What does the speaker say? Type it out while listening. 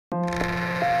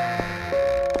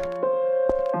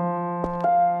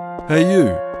Hey you.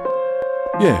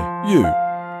 Yeah, you.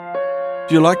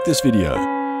 Do you like this video?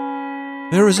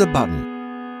 There is a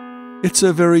button. It's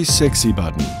a very sexy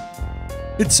button.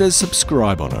 It says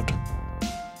subscribe on it.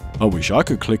 I wish I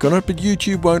could click on it, but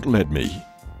YouTube won't let me.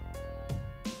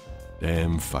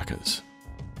 Damn fuckers.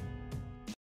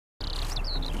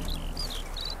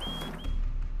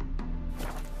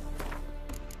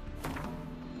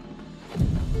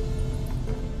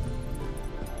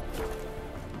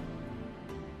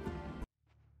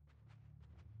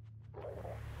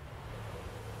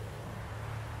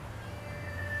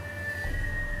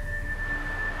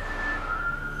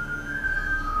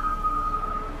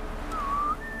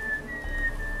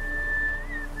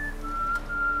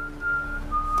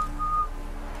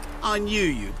 I knew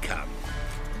you'd come.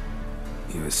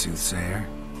 You a soothsayer?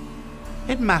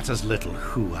 It matters little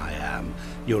who I am.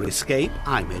 Your escape,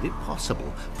 I made it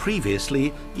possible.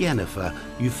 Previously, Yennefer,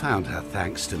 you found her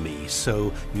thanks to me,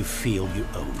 so you feel you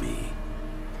owe me.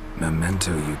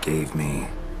 Memento you gave me.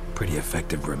 Pretty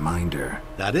effective reminder.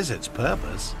 That is its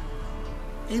purpose.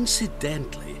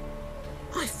 Incidentally,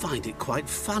 I find it quite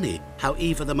funny how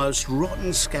even the most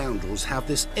rotten scoundrels have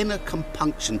this inner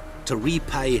compunction to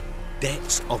repay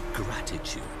debts of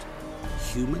gratitude.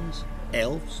 Humans,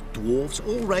 elves, dwarves,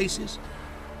 all races.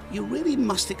 You really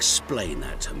must explain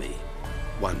that to me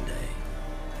one day.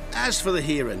 As for the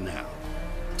here and now,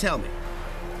 tell me,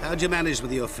 how'd you manage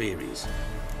with your theories?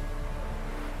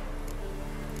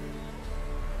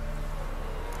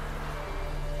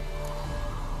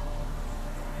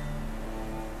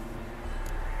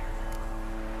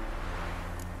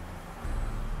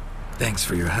 Thanks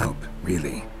for your help,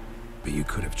 really. But you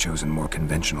could have chosen more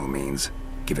conventional means,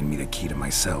 given me the key to my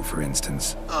cell, for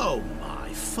instance. Oh my,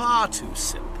 far too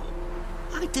simple.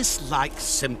 I dislike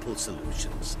simple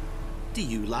solutions. Do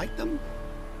you like them?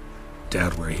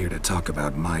 Doubt we're here to talk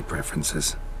about my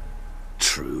preferences.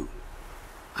 True.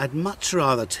 I'd much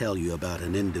rather tell you about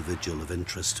an individual of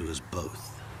interest to us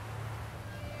both.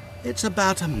 It's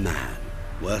about a man,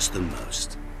 worse than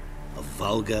most. A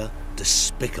vulgar,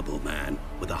 despicable man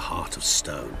with a heart of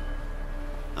stone.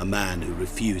 A man who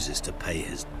refuses to pay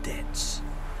his debts.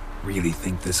 Really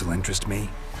think this'll interest me?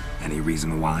 Any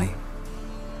reason why?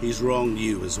 He's wronged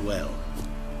you as well.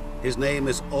 His name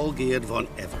is Olgierd von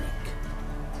Everec.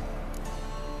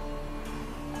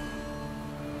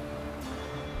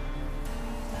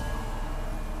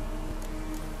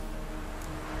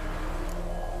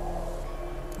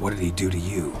 What did he do to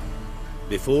you?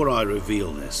 Before I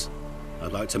reveal this,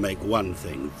 I'd like to make one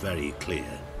thing very clear.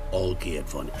 Olgierd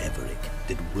von Everec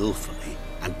did willfully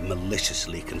and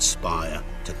maliciously conspire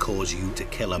to cause you to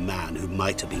kill a man who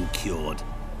might have been cured.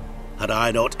 Had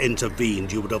I not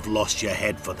intervened, you would have lost your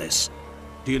head for this.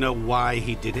 Do you know why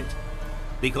he did it?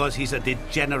 Because he's a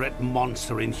degenerate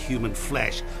monster in human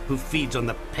flesh who feeds on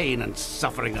the pain and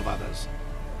suffering of others.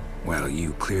 Well,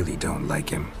 you clearly don't like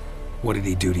him. What did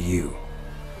he do to you?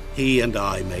 He and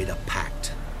I made a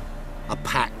pact. A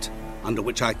pact under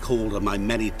which I called on my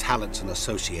many talents and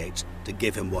associates to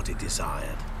give him what he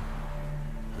desired.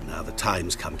 And now the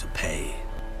time's come to pay.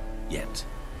 Yet,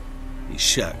 he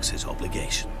shirks his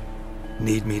obligation.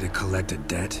 Need me to collect a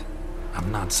debt?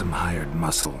 I'm not some hired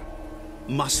muscle.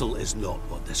 Muscle is not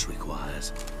what this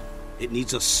requires. It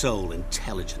needs a soul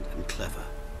intelligent and clever.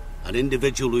 An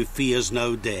individual who fears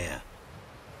no dare.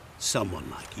 Someone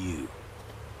like you.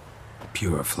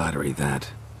 Pure flattery, that.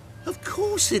 Of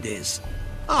course it is.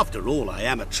 After all, I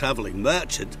am a traveling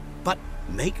merchant, but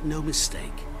make no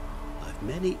mistake, I've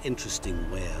many interesting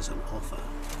wares on offer.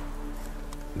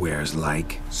 Wares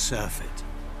like? Surfeit.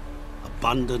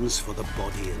 Abundance for the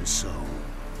body and soul.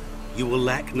 You will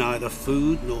lack neither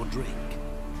food nor drink.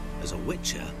 As a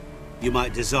witcher, you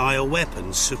might desire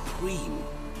weapons supreme.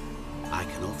 I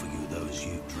can offer you those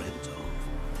you dreamt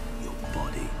of. Your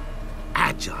body,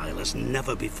 agile as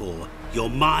never before. Your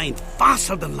mind,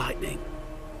 faster than lightning.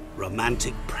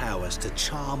 Romantic prowess to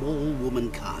charm all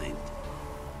womankind.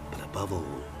 But above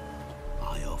all,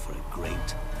 I offer a great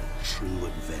and true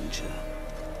adventure.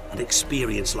 An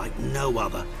experience like no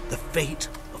other, the fate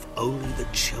of only the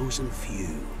chosen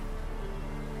few.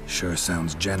 Sure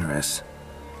sounds generous.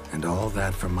 And all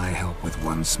that for my help with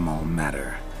one small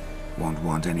matter. Won't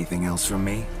want anything else from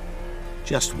me?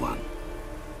 Just one.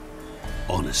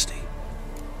 Honesty.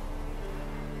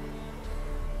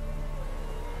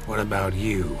 What about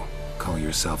you? Call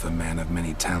yourself a man of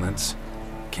many talents?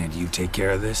 Can't you take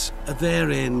care of this?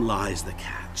 Therein lies the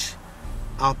catch.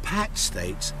 Our pact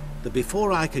states that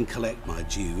before I can collect my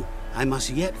due, I must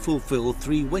yet fulfill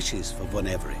 3 wishes for von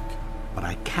Everec. But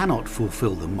I cannot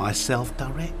fulfill them myself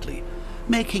directly,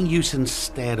 making use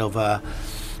instead of a...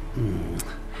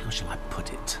 how shall I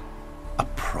put it?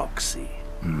 proxy.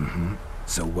 Mm-hmm.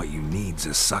 So what you need's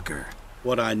a sucker.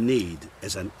 What I need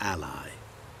is an ally.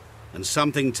 And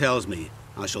something tells me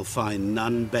I shall find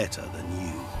none better than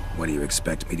you. What do you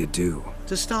expect me to do?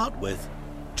 To start with,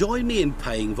 join me in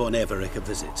paying Von Everich a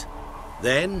visit.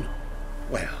 Then,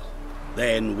 well,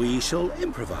 then we shall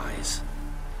improvise.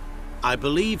 I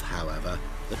believe, however,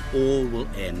 that all will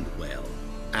end well.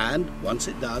 And once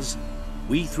it does,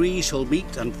 we three shall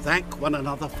meet and thank one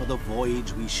another for the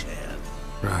voyage we shared.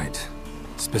 Right.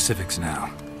 Specifics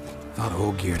now. Thought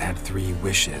Olgierd had 3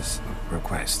 wishes,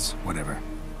 requests, whatever.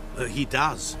 He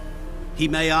does. He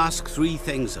may ask 3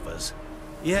 things of us,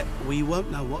 yet we won't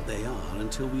know what they are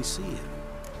until we see him.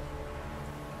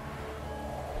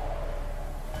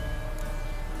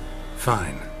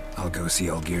 Fine. I'll go see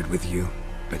Olgierd with you,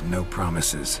 but no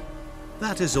promises.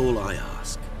 That is all I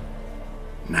ask.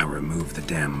 Now remove the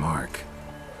damn mark.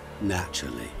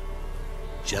 Naturally.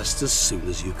 Just as soon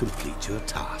as you complete your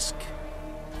task.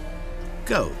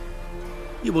 Go.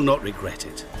 You will not regret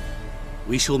it.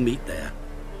 We shall meet there.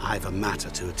 I've a matter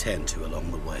to attend to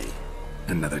along the way.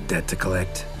 Another debt to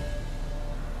collect?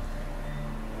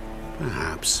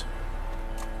 Perhaps.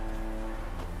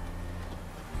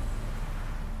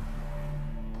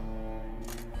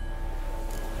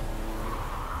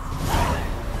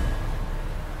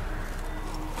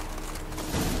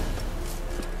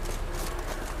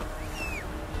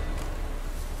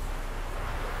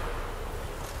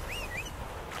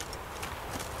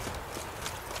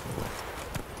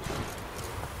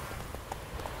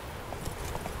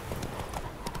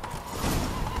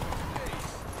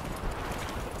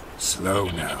 Slow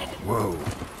now. Whoa.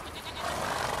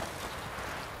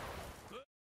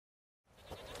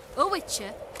 Oh,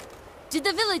 Witcher, did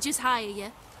the villagers hire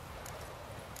you?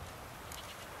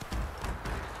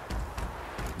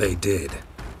 They did,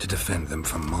 to defend them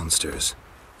from monsters,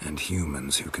 and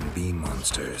humans who can be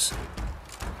monsters.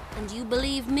 And you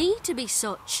believe me to be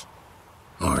such?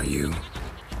 Are you?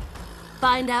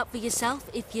 Find out for yourself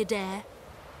if you dare.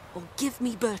 Or give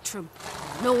me Bertram.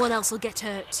 No one else will get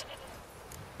hurt.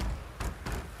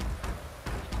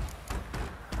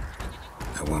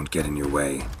 I won't get in your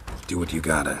way. Do what you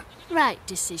gotta. Right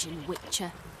decision,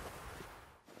 Witcher.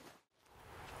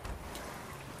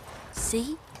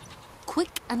 See?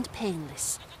 Quick and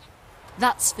painless.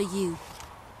 That's for you.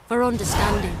 For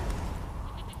understanding.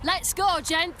 Let's go,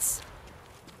 gents!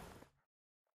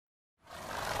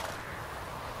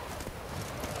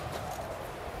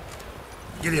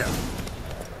 Giddy up.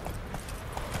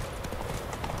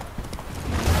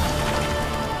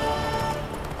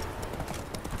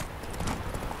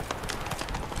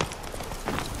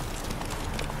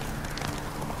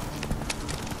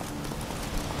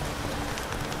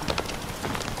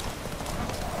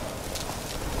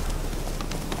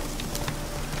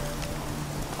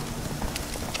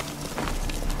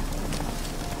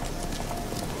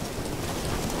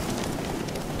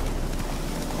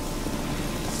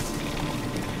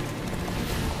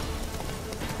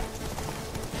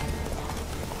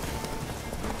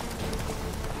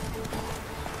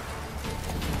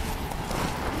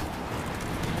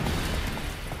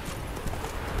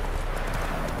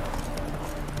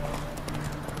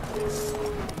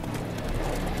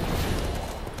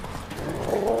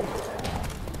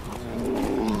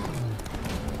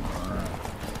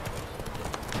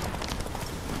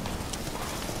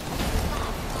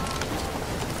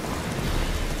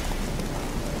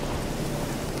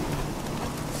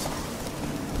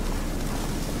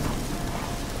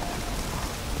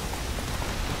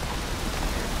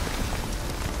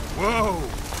 Whoa!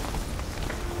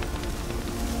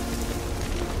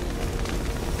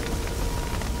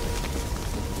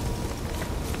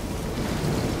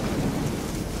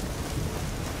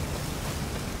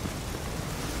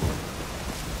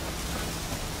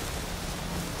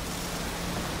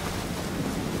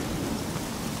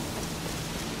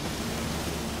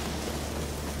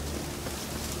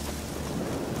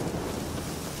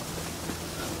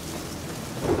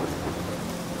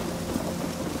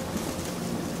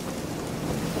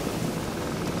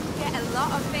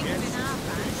 Lot of things in our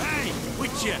bag. Hey,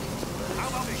 Witcher! How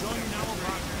about joining our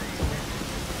band?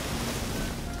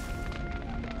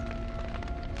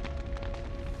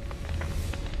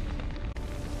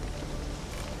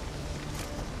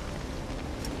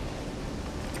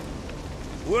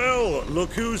 Well,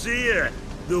 look who's here.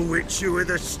 The Witcher with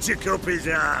a stick up his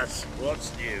ass.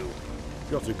 What's new?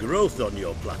 Got a growth on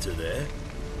your platter there.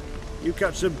 You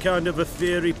catch some kind of a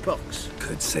fiery pox?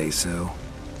 Could say so.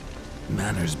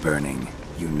 Manners burning,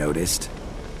 you noticed?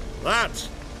 That?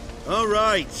 All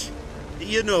right.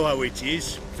 You know how it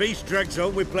is. Feast drags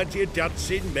on with plenty of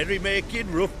dancing,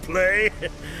 merrymaking, rough play.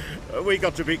 We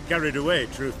got a bit carried away,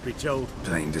 truth be told.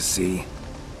 Plain to see.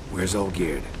 Where's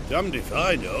Olgierd? Damned if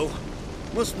I know.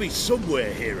 Must be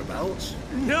somewhere hereabouts.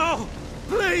 No!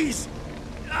 Please!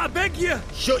 I beg you!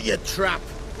 Shut your trap!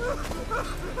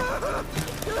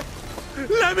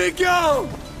 Let me go!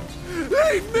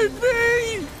 Leave me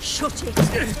be! Shut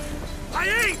it!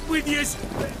 I ate with yous!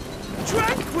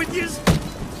 Drank with yous!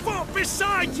 Fought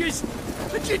beside yous!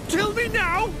 And you'd kill me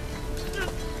now?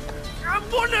 I'm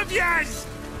one of yous!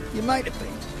 You might have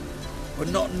been, but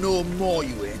not no more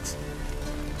you ain't.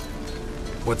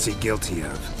 What's he guilty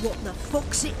of? What the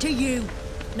fuck's it to you?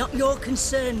 Not your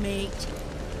concern, mate.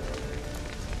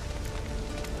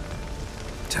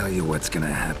 Tell you what's gonna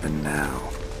happen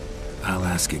now. I'll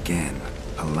ask again,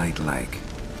 polite-like,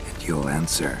 and you'll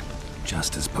answer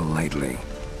just as politely.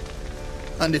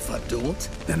 And if I don't?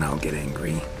 Then I'll get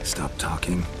angry, stop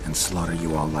talking, and slaughter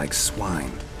you all like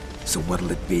swine. So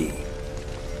what'll it be?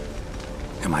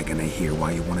 Am I gonna hear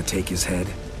why you want to take his head,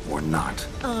 or not?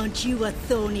 Aren't you a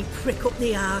thorny prick up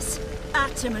the arse?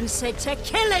 Ataman said to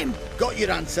kill him! Got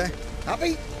your answer.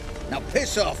 Happy? Now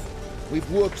piss off. We've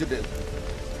work to do.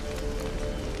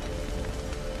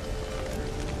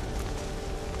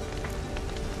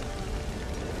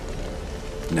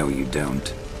 No, you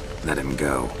don't. Let him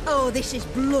go. Oh, this is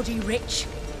bloody rich.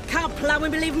 Can't plough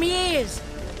and believe me ears.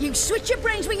 You switch your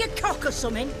brains with your cock or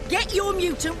something. Get your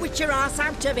mutant witcher ass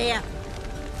out of here.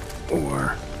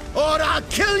 Or I'll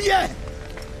kill you!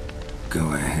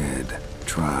 go ahead,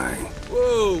 try.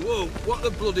 Whoa, what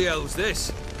the bloody hell's this?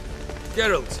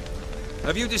 Geralt,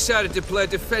 have you decided to play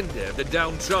defender of the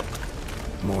downtrodden?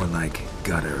 More like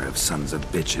gutter of sons of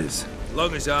bitches.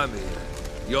 Long as I'm here,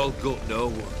 you'll gut no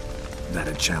one. That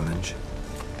a challenge?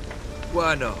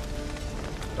 Why not?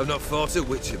 I've not fought a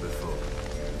witcher before.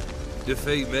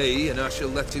 Defeat me and I shall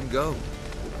let him go.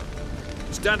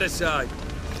 Stand aside.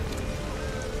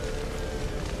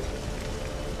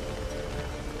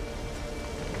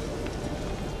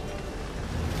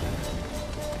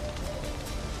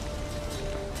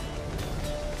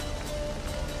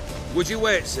 Would you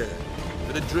wait, sir,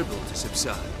 for the dribble to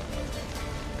subside?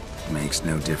 Makes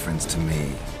no difference to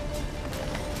me.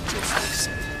 Just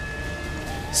listen.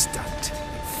 Stunt.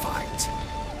 Fight.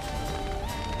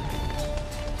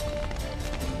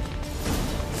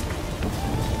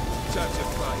 Time to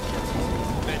fight.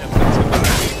 Men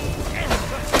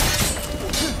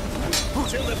are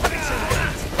till the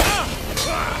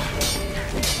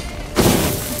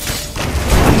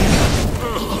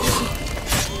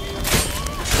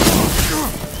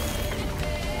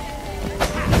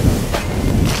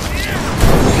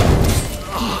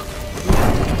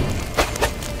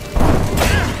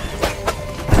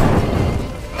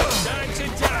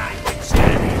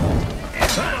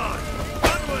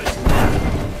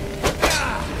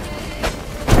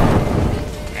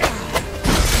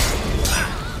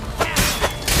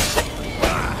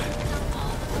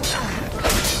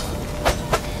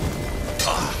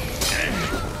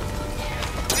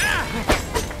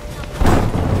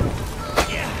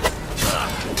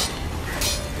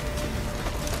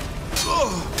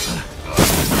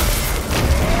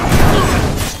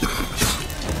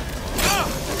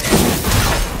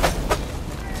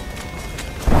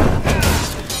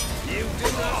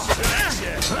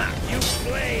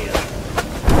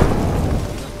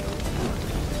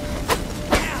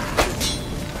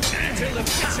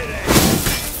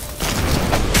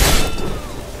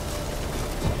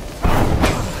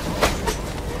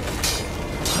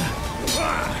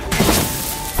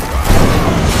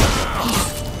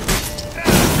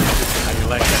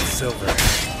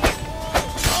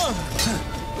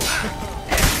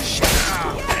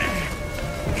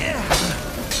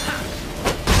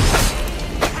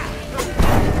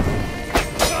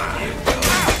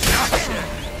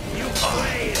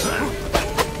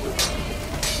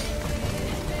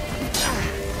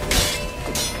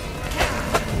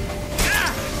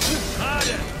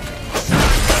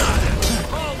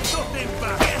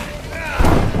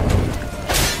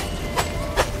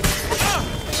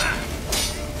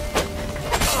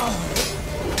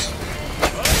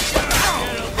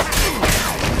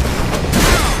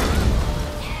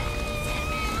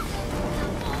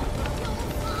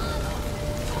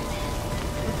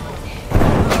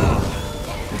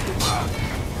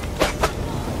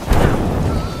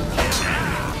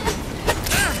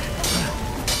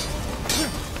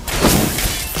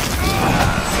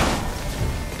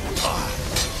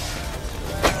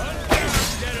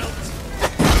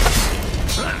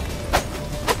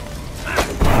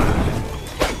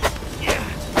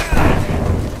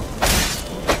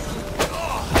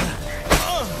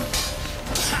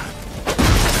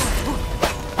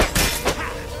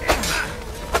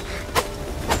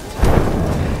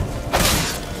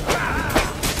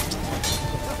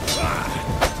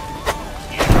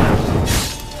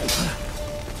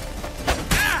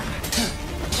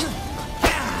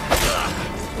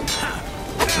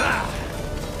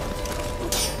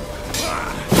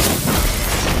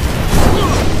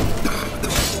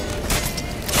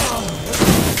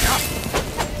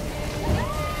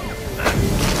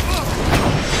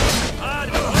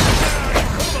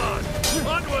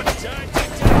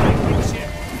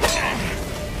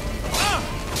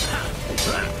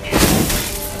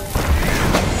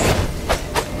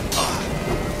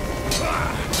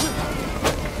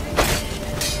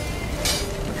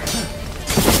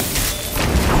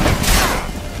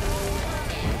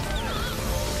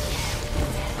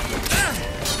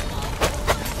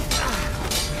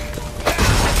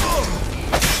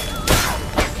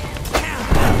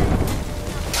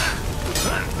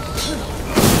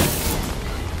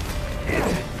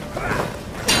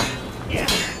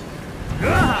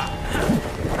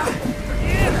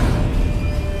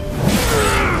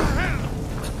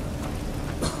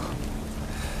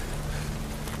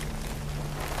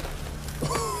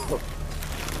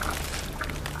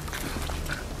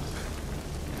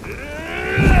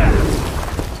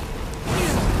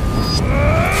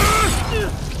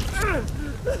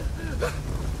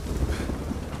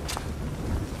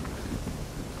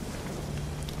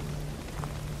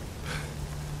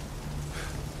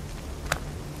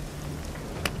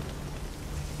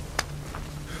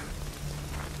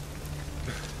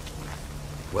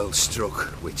Well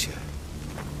struck, Witcher.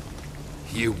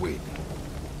 You win.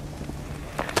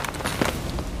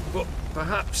 But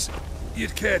perhaps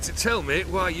you'd care to tell me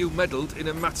why you meddled in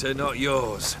a matter not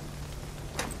yours.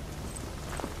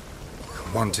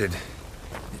 Wanted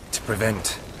to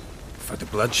prevent further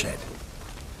bloodshed.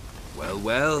 Well,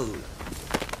 well.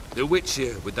 The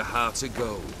Witcher with the heart of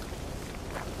gold.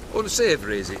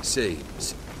 Unsavoury as it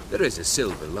seems, there is a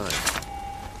silver lining.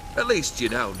 At least you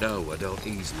now know I don't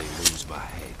easily lose my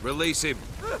head. Release him.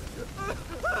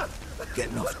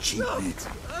 Getting off cheap, mate.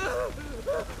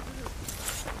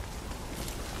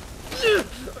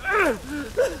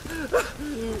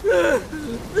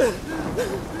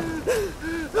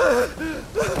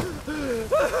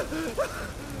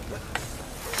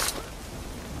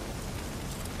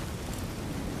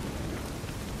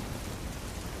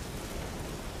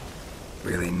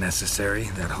 Really necessary,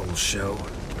 that whole show?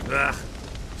 Ah,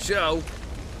 show?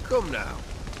 Come now.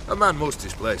 A man must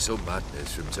display some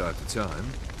madness from time to time.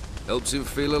 Helps him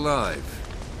feel alive.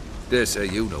 Dare say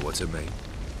you know what I mean.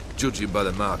 Judging by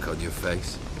the mark on your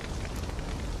face.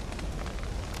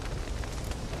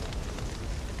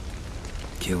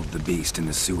 Killed the beast in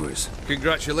the sewers.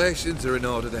 Congratulations are in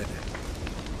order then.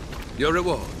 Your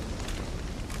reward.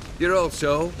 You're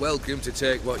also welcome to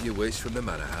take what you wish from the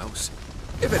manor house.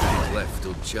 If anything's left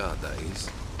uncharred, that is.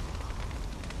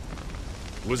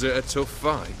 Was it a tough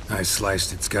fight? I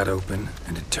sliced its gut open,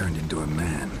 and it turned into a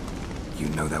man. You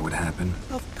know that would happen?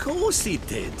 Of course he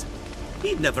did.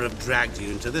 He'd never have dragged you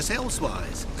into this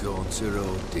elsewise. Corsair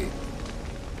did.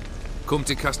 Come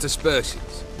to cast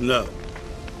aspersions? No.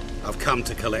 I've come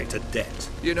to collect a debt.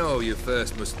 You know you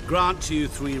first must... Grant you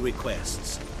 3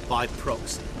 requests, by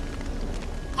proxy.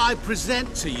 I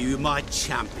present to you my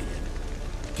champion,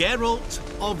 Geralt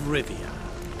of Rivia.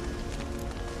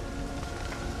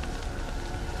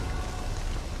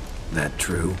 That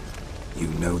true? You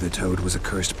know the Toad was a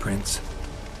cursed prince?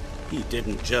 He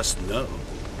didn't just know.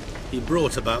 He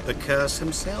brought about the curse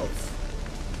himself.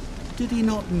 Did he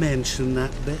not mention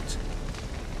that bit?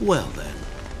 Well then,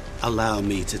 allow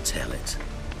me to tell it.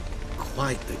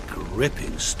 Quite the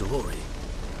gripping story.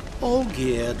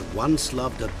 Olgierd once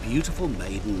loved a beautiful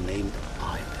maiden named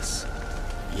Aorus.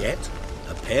 Yet,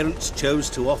 her parents chose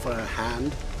to offer her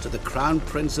hand to the Crown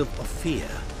Prince of Ophir.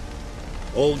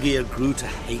 Olgierd grew to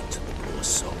hate the poor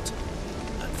sot.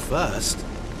 At first,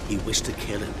 he wished to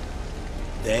kill him.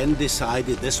 Then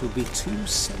decided this would be too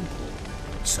simple.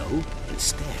 So,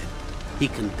 instead, he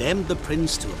condemned the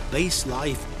prince to a base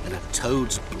life in a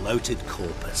toad's bloated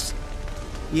corpus.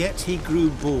 Yet he grew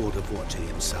bored of watching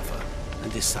him suffer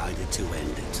and decided to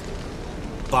end it.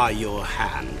 By your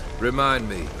hand. Remind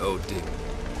me, Odin.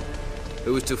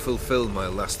 Who was to fulfill my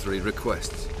last 3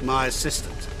 requests? My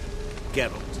assistant,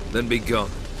 Geralt. Then be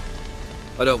gone.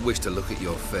 I don't wish to look at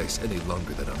your face any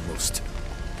longer than I must.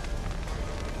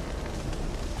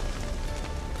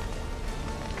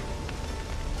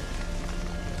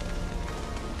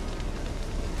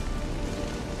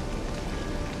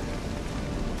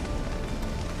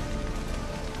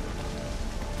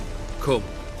 Come.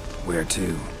 Where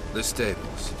to? The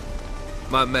stables.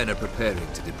 My men are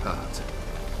preparing to depart.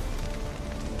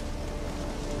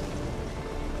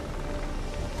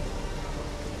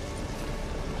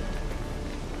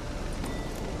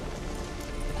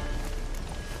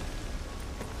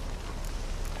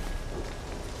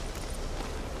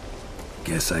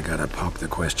 Guess I gotta pop the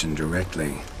question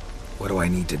directly. What do I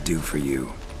need to do for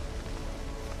you?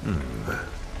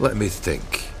 Let me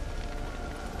think.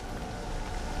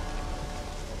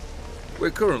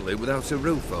 We're currently without a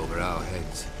roof over our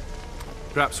heads.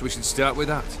 Perhaps we should start with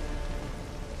that.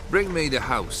 Bring me the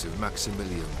house of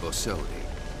Maximilian Bossodi.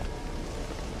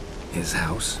 His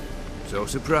house? So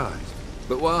surprised.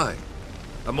 But why?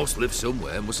 I must live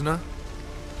somewhere, mustn't I?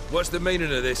 What's the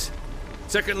meaning of this?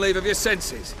 Second leave of your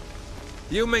senses?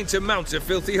 You mean to mount a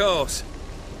filthy horse?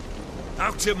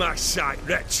 Out of my sight,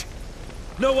 wretch!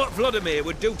 Know what Vladimir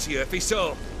would do to you if he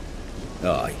saw?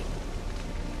 Aye.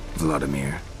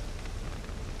 Vladimir.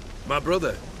 My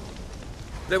brother.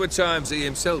 There were times he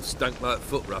himself stank like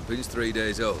foot wrappings 3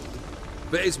 days old.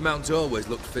 But his mount always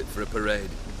looked fit for a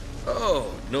parade.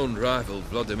 Oh, none rivaled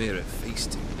Vladimir at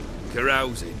feasting,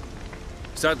 carousing.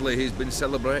 Sadly, he's been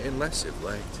celebrating less of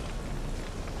late.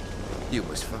 You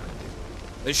must find him,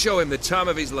 and show him the time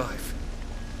of his life.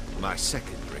 My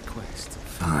second request.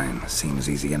 Fine, seems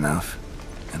easy enough.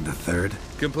 And the third?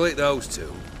 Complete those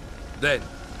 2. Then,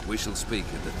 we shall speak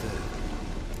of the third.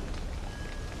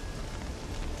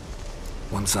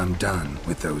 Once I'm done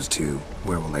with those 2,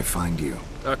 where will I find you?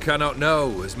 I cannot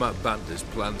know, as my band has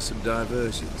planned some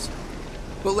diversions.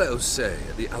 But let us say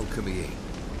at the Alchemy Inn,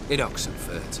 in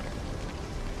Oxenfurt.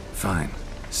 Fine.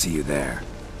 See you there.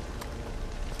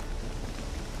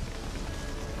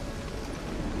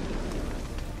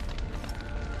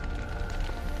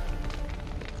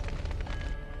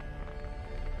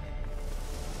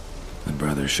 The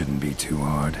brother shouldn't be too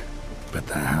hard. But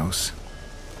the house?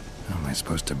 How am I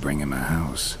supposed to bring him a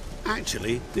house?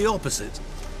 Actually, the opposite.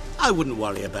 I wouldn't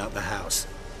worry about the house.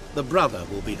 The brother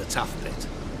will be the tough bit.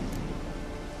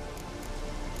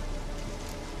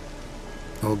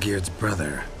 Olgierd's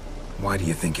brother. Why do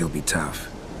you think he'll be tough?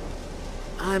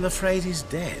 I'm afraid he's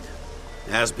dead.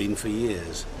 Has been for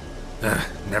years.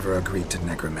 Never agreed to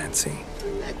necromancy.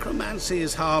 Necromancy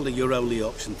is hardly your only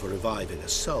option for reviving a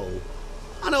soul.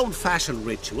 An old-fashioned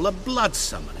ritual, a blood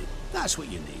summoning. That's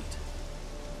what you need.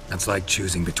 That's like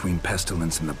choosing between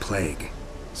pestilence and the plague.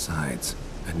 Besides,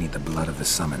 I'd need the blood of the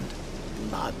summoned.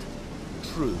 Blood.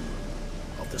 True.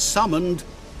 Of the summoned,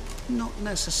 not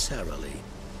necessarily.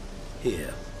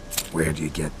 Here. Where do you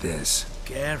get this?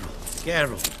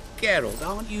 Geralt,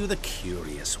 aren't you the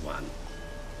curious one?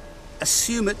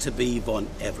 Assume it to be von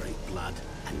Everett blood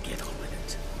and get on with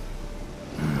it.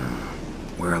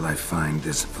 Where'll I find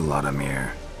this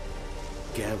Vladimir?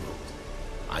 Geralt,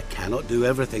 I cannot do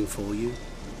everything for you.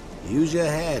 Use your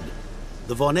head.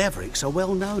 The von Evericks are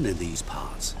well known in these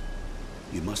parts.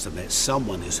 You must have met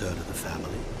someone who's heard of the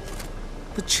family.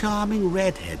 The charming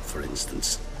redhead, for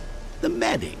instance. The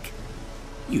medic.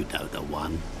 You know the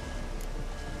one.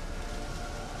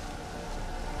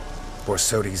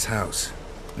 Borsodi's house.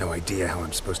 No idea how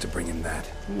I'm supposed to bring in that.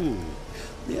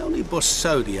 The only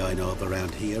Borsodi I know of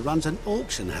around here runs an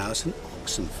auction house in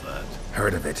Oxenfurt.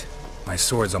 Heard of it. My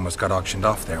swords almost got auctioned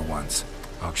off there once.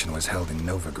 Auction was held in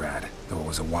Novigrad, though it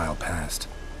was a while past.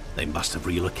 They must have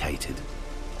relocated.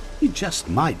 You just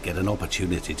might get an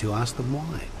opportunity to ask them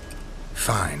why.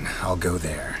 Fine, I'll go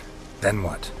there. Then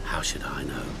what? How should I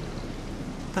know?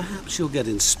 Perhaps you'll get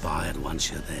inspired once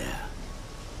you're there.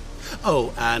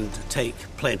 Oh, and take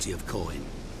plenty of coin.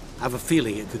 I have a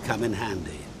feeling it could come in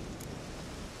handy.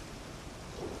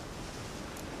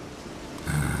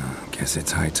 Guess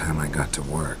it's high time I got to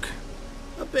work.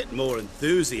 A bit more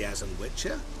enthusiasm,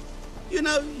 Witcher. You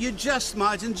know, you just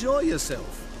might enjoy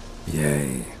yourself.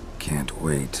 Yay, can't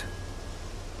wait.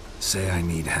 Say I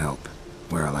need help.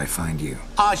 Where'll I find you?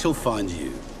 I shall find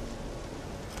you.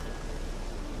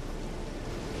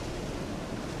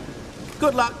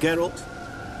 Good luck, Geralt.